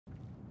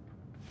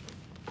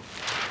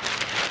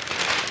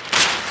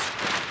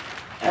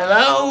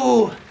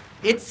Hello,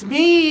 it's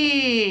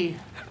me.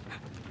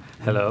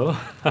 Hello.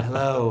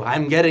 Hello,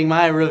 I'm getting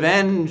my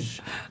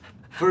revenge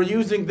for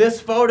using this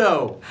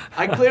photo.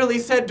 I clearly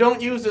said don't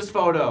use this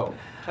photo.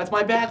 That's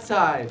my bad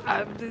side.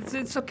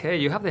 It's okay,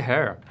 you have the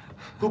hair.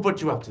 Who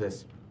put you up to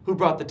this? Who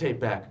brought the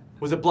tape back?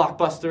 Was it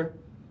Blockbuster?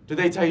 Did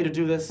they tell you to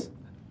do this?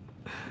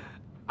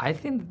 I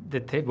think the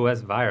tape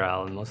was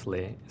viral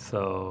mostly,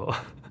 so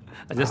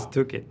I just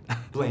took it.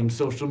 Blame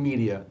social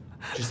media.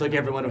 Just like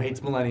everyone who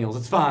hates millennials.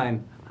 It's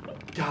fine.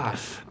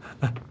 Gosh,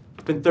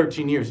 it's been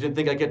 13 years. You didn't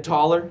think I'd get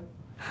taller?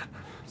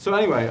 So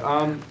anyway,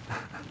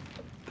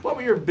 what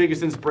were your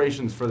biggest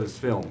inspirations for this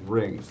film,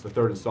 Rings, the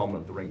third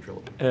installment of the Ring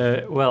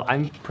trilogy? Well,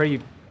 I'm pretty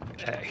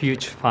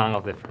huge fan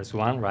of the first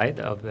one, right?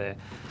 Of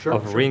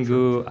Ringu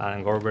sure.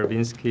 and Gore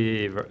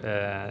Verbinski,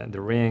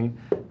 The Ring.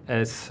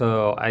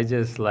 So I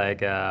just like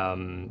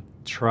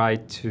try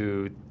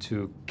to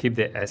keep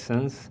the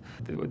essence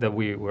that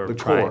we were the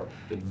trying. Core,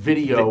 the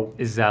video.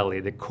 Exactly,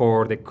 the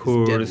core, the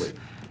course.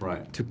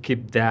 Right. To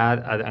keep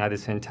that and at the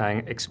same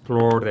time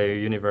explore the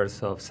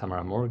universe of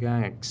Samara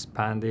Morgan,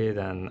 expand it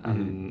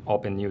and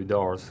open new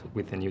doors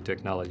with the new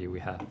technology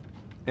we have.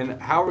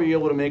 And how are you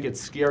able to make it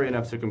scary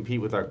enough to compete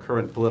with our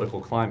current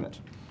political climate?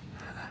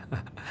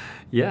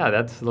 Yeah,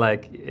 that's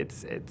like, it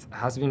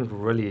has been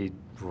really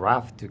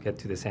rough to get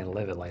to the same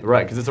level.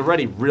 Right, because it's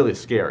already really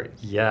scary.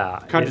 Yeah.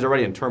 The country's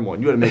already in turmoil,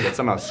 and you had to make it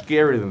somehow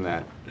scarier than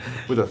that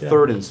with a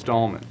third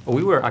installment.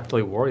 We were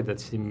actually worried that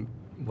she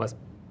was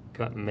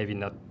maybe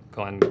not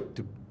going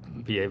to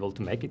be able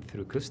to make it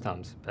through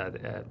customs, but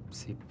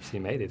she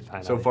made it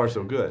finally. So far,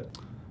 so good.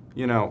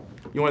 You know,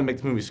 you want to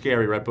make the movie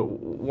scary, right? But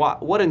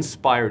what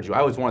inspired you? I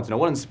always wanted to know,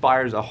 what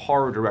inspires a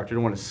horror director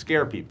to want to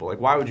scare people? Like,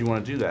 why would you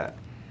want to do that?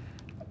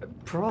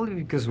 Probably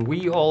because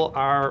we all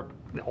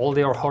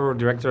the horror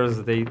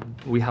directors,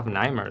 we have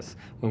nightmares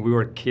when we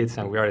were kids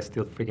and we are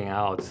still freaking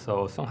out.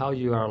 So somehow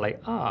you are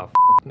like, no,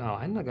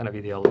 I'm not gonna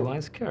be the only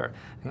one scared.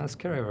 I'm gonna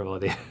scare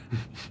everybody.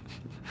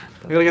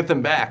 I gotta get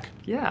them back.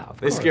 Yeah, of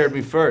They course. scared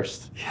me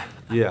first.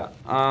 Yeah.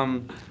 Yeah.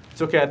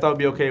 It's okay. I thought it'd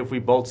be okay if we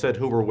both said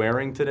who we're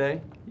wearing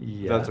today.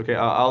 Yeah. That's okay.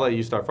 I'll let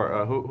you start.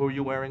 Who are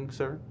you wearing,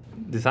 sir?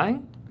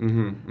 Design?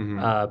 Mm-hmm.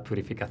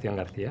 Purificación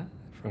García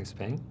from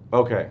Spain.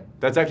 Okay,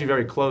 that's actually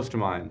very close to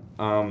mine.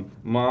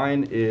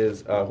 Mine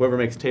is whoever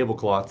makes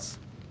tablecloths,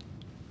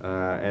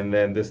 and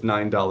then this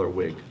 $9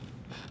 wig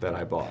that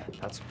I bought.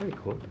 That's pretty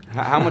cool.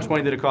 How much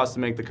money did it cost to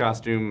make the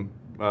costume,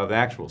 the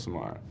actual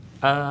Samara?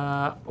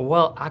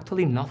 Well,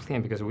 actually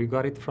nothing, because we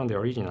got it from the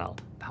original.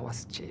 That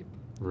was cheap.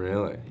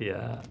 Really?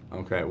 Yeah.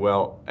 Okay,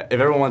 well, if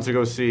everyone wants to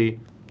go see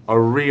a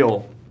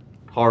real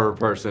horror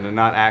person and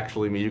not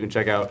actually me, you can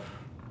check out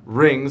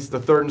Rings, the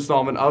third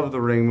installment of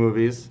the Ring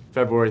movies,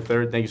 February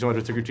 3rd. Thank you so much,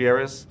 Javier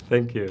Gutiérrez.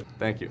 Thank you.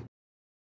 Thank you.